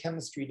 that's what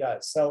chemistry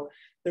does. So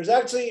there's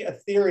actually a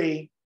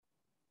theory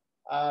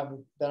that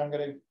I'm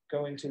going to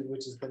go into,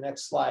 which is the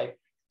next slide.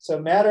 So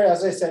matter,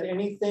 as I said,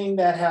 anything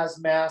that has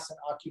mass and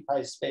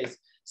occupies space.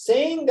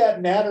 Saying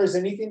that matter is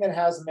anything that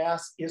has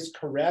mass is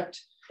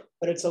correct,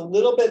 but it's a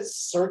little bit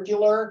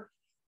circular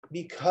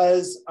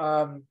because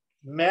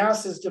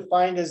mass is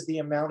defined as the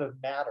amount of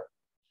matter.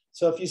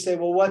 So if you say,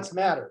 well, what's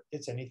matter?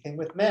 It's anything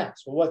with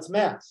mass. Well, what's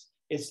mass?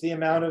 It's the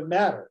amount of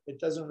matter. It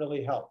doesn't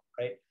really help,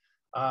 right?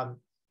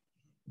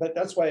 But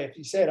that's why if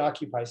you say it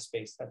occupies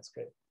space, that's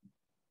good.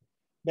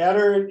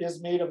 Matter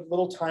is made of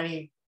little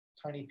tiny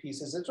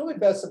pieces. It's really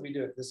best that we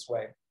do it this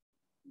way.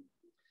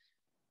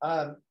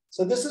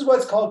 So this is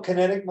what's called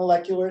kinetic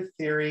molecular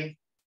theory.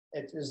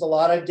 There's a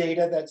lot of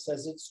data that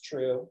says it's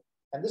true.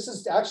 And this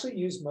is actually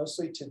used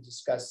mostly to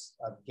discuss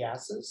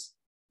gases,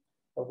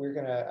 but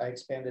I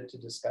expand it to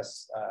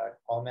discuss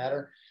all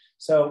matter.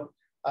 So,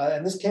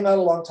 and this came out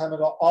a long time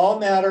ago. All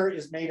matter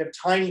is made of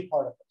tiny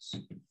particles.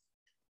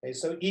 Okay,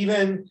 so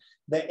even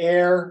the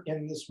air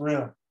in this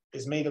room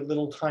is made of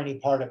little tiny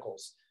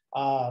particles.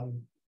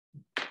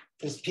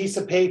 This piece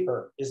of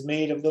paper is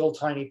made of little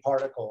tiny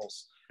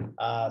particles.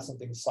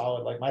 Something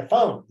solid like my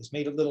phone is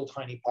made of little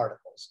tiny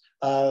particles.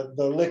 The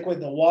liquid,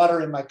 the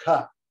water in my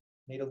cup,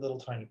 made of little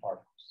tiny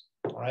particles.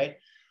 All right.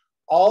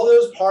 All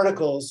those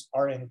particles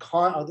are in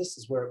this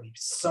is where it would be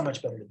so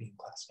much better to be in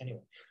class.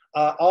 Anyway,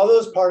 all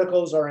those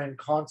particles are in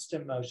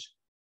constant motion.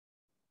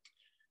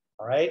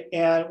 All right.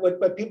 And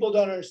what people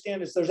don't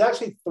understand is there's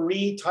actually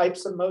 3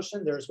 types of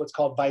motion. There's what's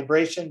called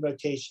vibration,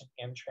 rotation,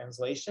 and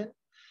translation.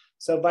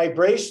 So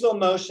vibrational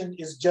motion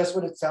is just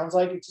what it sounds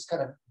like. It's just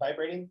kind of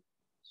vibrating,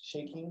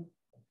 shaking.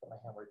 I'll put my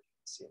hand where you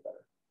can see it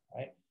better. All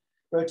right.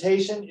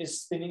 Rotation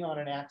is spinning on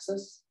an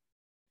axis.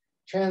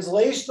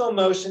 Translational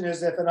motion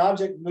is if an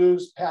object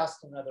moves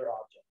past another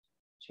object,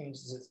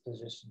 changes its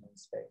position in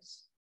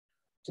space.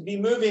 To be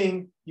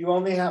moving, you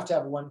only have to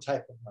have one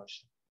type of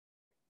motion.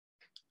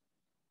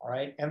 All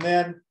right, and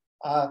then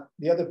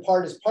the other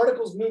part is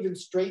particles move in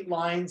straight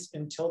lines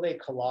until they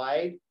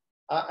collide.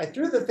 I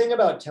threw the thing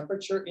about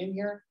temperature in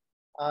here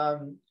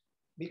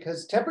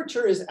because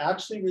temperature is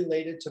actually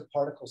related to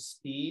particle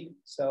speed.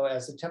 So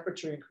as the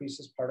temperature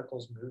increases,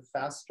 particles move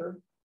faster.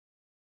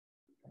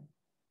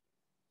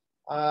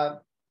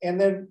 And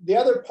then the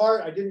other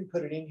part, I didn't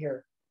put it in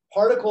here.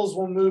 Particles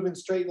will move in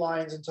straight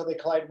lines until they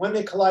collide. When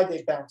they collide,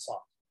 they bounce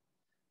off.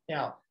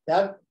 Now,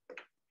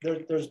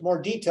 there's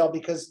more detail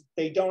because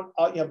they don't,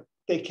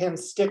 they can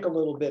stick a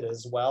little bit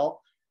as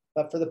well.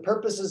 But for the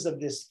purposes of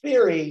this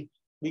theory,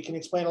 we can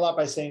explain a lot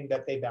by saying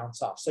that they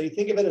bounce off. So you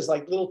think of it as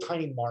like little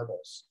tiny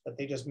marbles that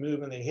they just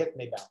move and they hit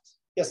and they bounce.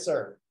 Yes,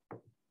 sir.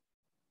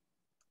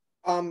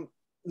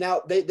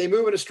 Now they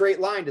move in a straight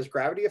line. Does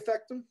gravity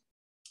affect them?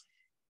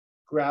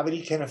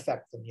 Gravity can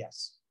affect them,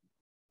 yes.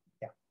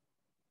 Yeah.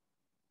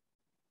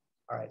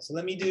 All right, so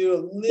let me do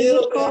a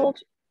little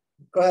bit.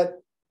 Go ahead.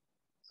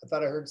 I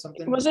thought I heard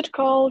something. Was it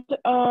called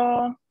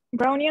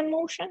Brownian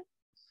motion?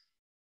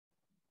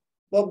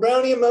 Well,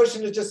 Brownian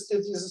motion is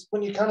just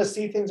when you kind of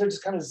see things are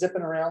just kind of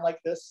zipping around like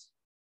this.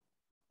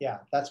 Yeah,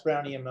 that's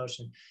Brownian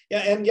motion. Yeah,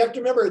 and you have to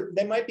remember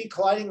they might be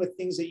colliding with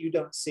things that you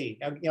don't see.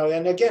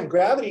 And again,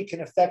 gravity can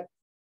affect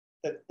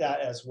that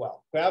as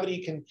well.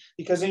 Gravity can,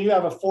 because then you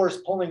have a force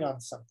pulling on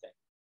something.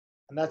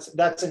 And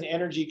that's an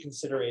energy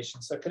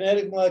consideration. So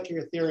kinetic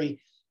molecular theory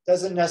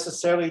doesn't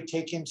necessarily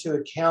take into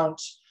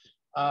account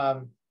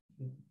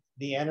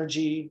the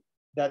energy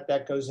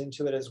that goes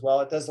into it as well.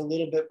 It does a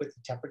little bit with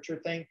the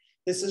temperature thing.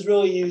 This is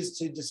really used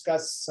to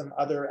discuss some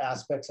other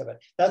aspects of it.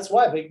 That's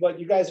why, but what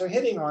you guys are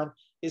hitting on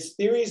is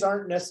theories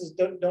don't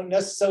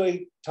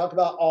necessarily talk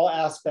about all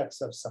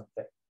aspects of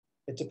something.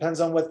 It depends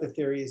on what the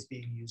theory is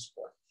being used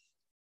for.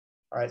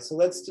 All right, so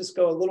let's just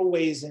go a little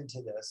ways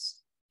into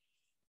this.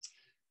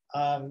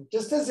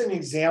 Just as an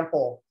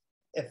example,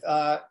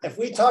 if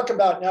we talk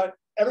about, now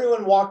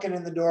everyone walking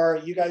in the door,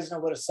 you guys know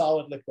what a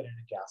solid, liquid, and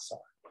a gas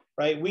are,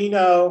 right? We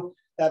know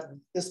that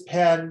this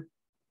pen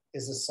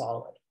is a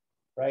solid,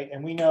 right?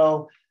 And we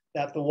know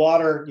that the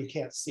water, you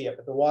can't see it,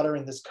 but the water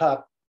in this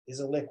cup is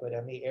a liquid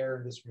and the air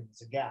in this room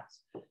is a gas.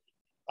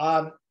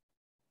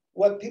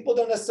 What people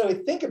don't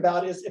necessarily think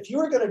about is if you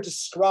were going to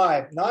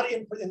describe, not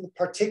in the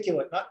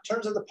particulate, not in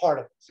terms of the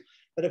particles,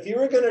 but if you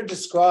were going to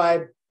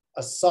describe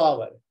a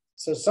solid,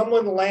 so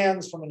someone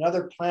lands from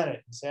another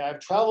planet and say, I've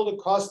traveled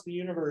across the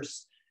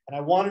universe and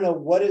I want to know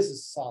what is a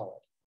solid.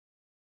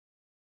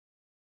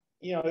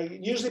 You know,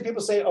 usually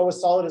people say, oh, a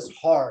solid is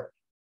hard,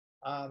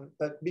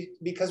 but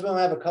because we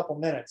only have a couple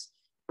minutes.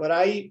 But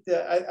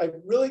a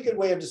really good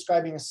way of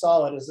describing a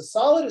solid is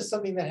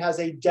something that has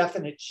a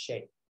definite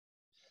shape.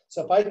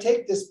 So if I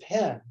take this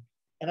pen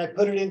and I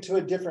put it into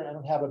a different, I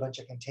don't have a bunch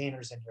of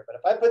containers in here, but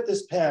if I put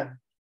this pen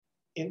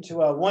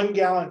into a 1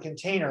 gallon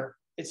container,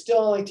 it still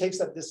only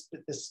takes up this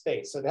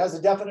space. So it has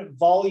a definite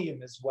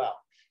volume as well.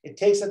 It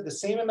takes up the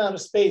same amount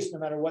of space no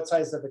matter what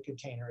size of a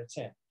container it's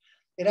in.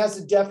 It has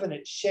a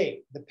definite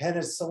shape. The pen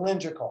is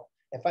cylindrical.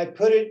 If I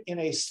put it in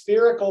a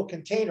spherical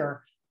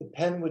container, the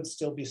pen would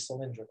still be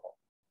cylindrical.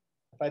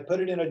 If I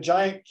put it in a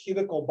giant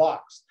cubical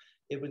box,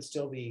 it would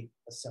still be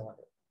a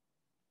cylinder.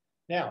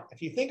 Now,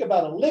 if you think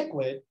about a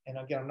liquid, and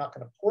again, I'm not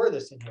going to pour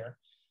this in here,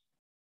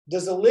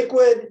 does a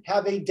liquid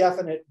have a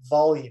definite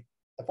volume?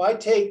 If I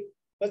take,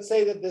 let's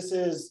say that this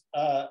is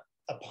a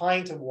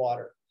pint of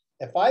water.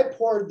 If I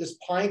poured this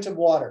pint of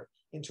water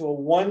into a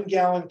 1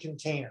 gallon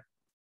container,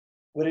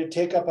 would it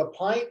take up a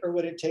pint or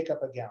would it take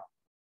up a gallon?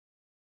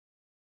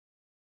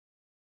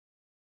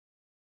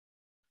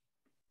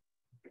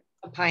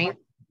 A pint.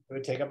 It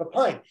would take up a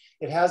pint.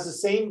 It has the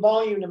same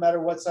volume no matter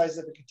what size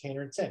of the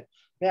container it's in.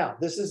 Now,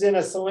 this is in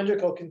a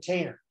cylindrical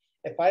container.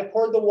 If I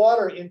poured the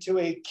water into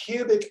a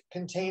cubic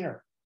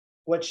container,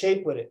 what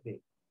shape would it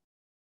be?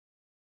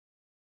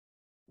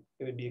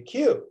 It would be a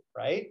cube,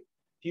 right?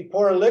 If you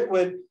pour a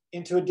liquid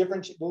into a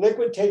different, the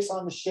liquid takes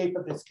on the shape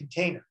of its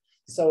container.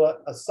 So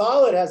a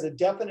solid has a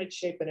definite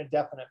shape and a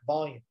definite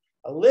volume.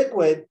 A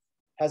liquid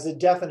has a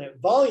definite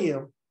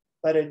volume,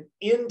 but an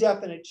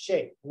indefinite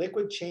shape.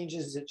 Liquid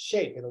changes its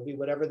shape. It'll be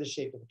whatever the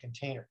shape of the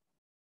container.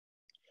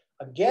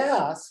 A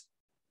gas,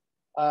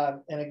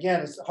 and again,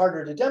 it's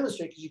harder to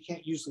demonstrate because you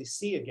can't usually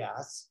see a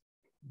gas.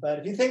 But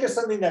if you think of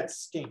something that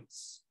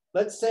stinks,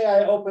 let's say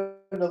I opened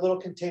a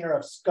little container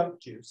of skunk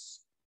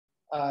juice.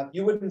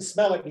 You wouldn't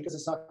smell it because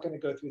it's not going to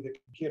go through the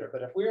computer.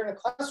 But if we were in a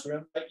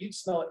classroom, you'd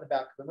smell it in the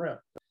back of the room.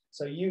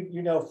 So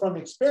you know from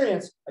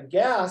experience, a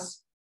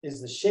gas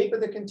is the shape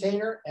of the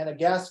container and a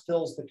gas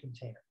fills the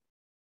container,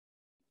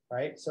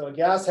 right? So a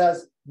gas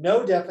has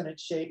no definite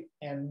shape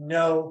and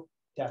no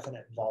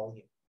definite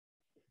volume.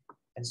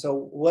 And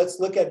so let's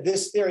look at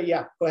this theory.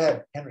 Yeah, go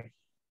ahead, Henry.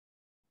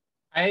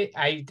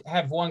 I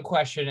have one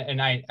question, and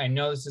I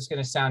know this is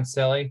going to sound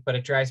silly, but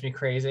it drives me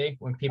crazy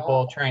when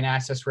people try and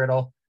ask this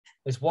riddle.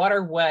 Is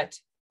water wet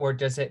or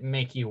does it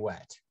make you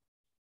wet?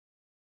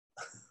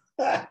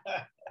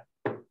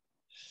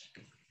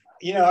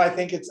 You know, I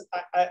think it's,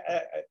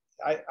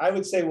 I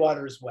would say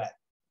water is wet.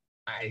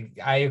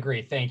 I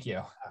agree. Thank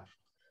you.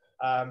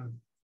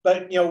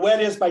 But, you know,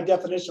 wet is by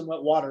definition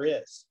what water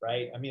is,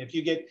 right? I mean, if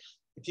you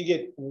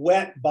get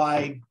wet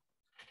by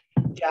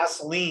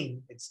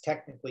gasoline, it's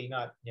technically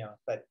not, you know,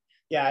 but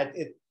yeah,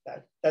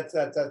 that's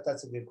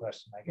a good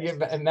question, I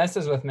guess. It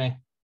messes with me.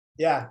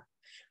 Yeah.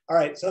 All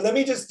right. So let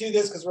me just do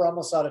this because we're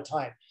almost out of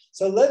time.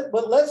 So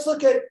let's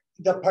look at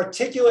the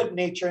particulate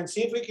nature and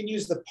see if we can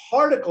use the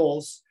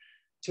particles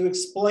to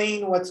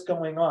explain what's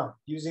going on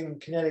using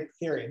kinetic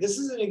theory. This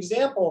is an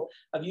example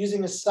of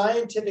using a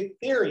scientific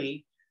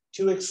theory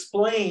to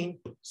explain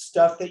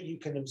stuff that you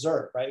can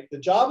observe, right? The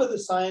job of the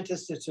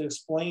scientist is to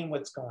explain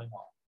what's going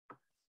on,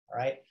 all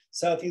right?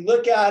 So if you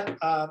look at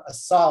a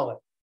solid,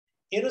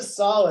 in a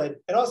solid,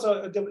 and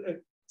also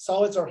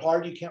solids are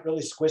hard, you can't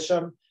really squish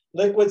them.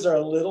 Liquids are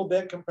a little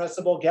bit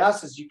compressible.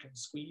 Gases you can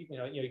squeeze,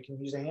 you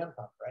can use a hand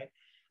pump, right?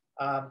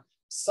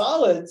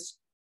 Solids,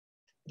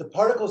 the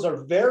particles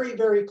are very,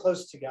 very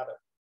close together.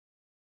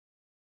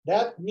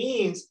 That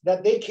means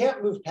that they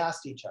can't move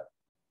past each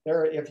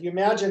other. If you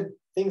imagine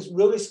things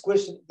really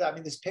squished, I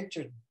mean, this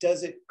picture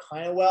does it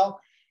kind of well.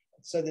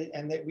 So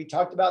that we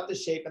talked about the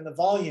shape and the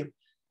volume.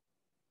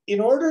 In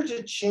order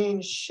to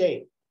change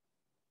shape,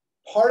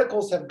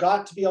 particles have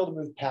got to be able to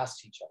move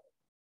past each other.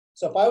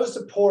 So if I was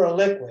to pour a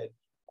liquid,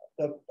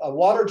 a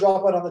water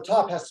droplet on the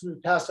top has to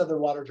move past other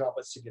water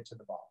droplets to get to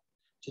the bottom.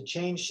 To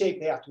change shape,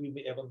 they have to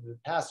be able to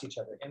move past each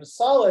other. In a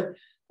solid,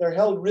 they're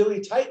held really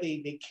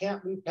tightly. They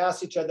can't move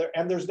past each other,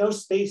 and there's no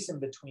space in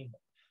between them.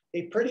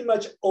 They pretty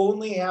much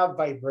only have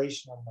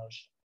vibrational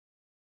motion.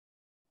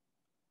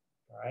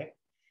 All right.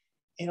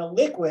 In a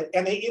liquid,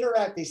 and they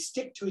interact, they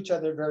stick to each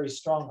other very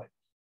strongly.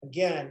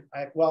 Again,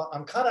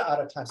 I'm kind of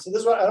out of time. So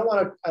this is what I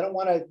don't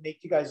want to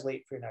make you guys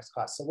late for your next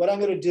class. So what I'm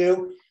going to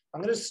do,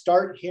 I'm going to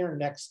start here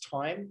next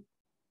time.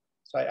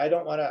 So I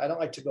don't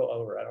like to go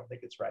over. I don't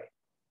think it's right.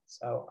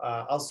 So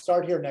I'll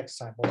start here next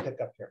time. We'll pick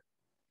up here.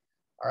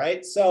 All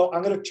right. So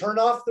I'm going to turn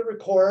off the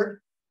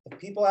record. If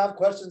people have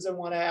questions and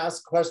want to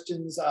ask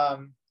questions,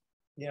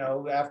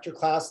 after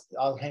class,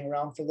 I'll hang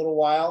around for a little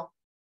while.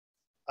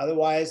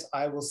 Otherwise,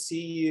 I will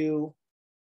see you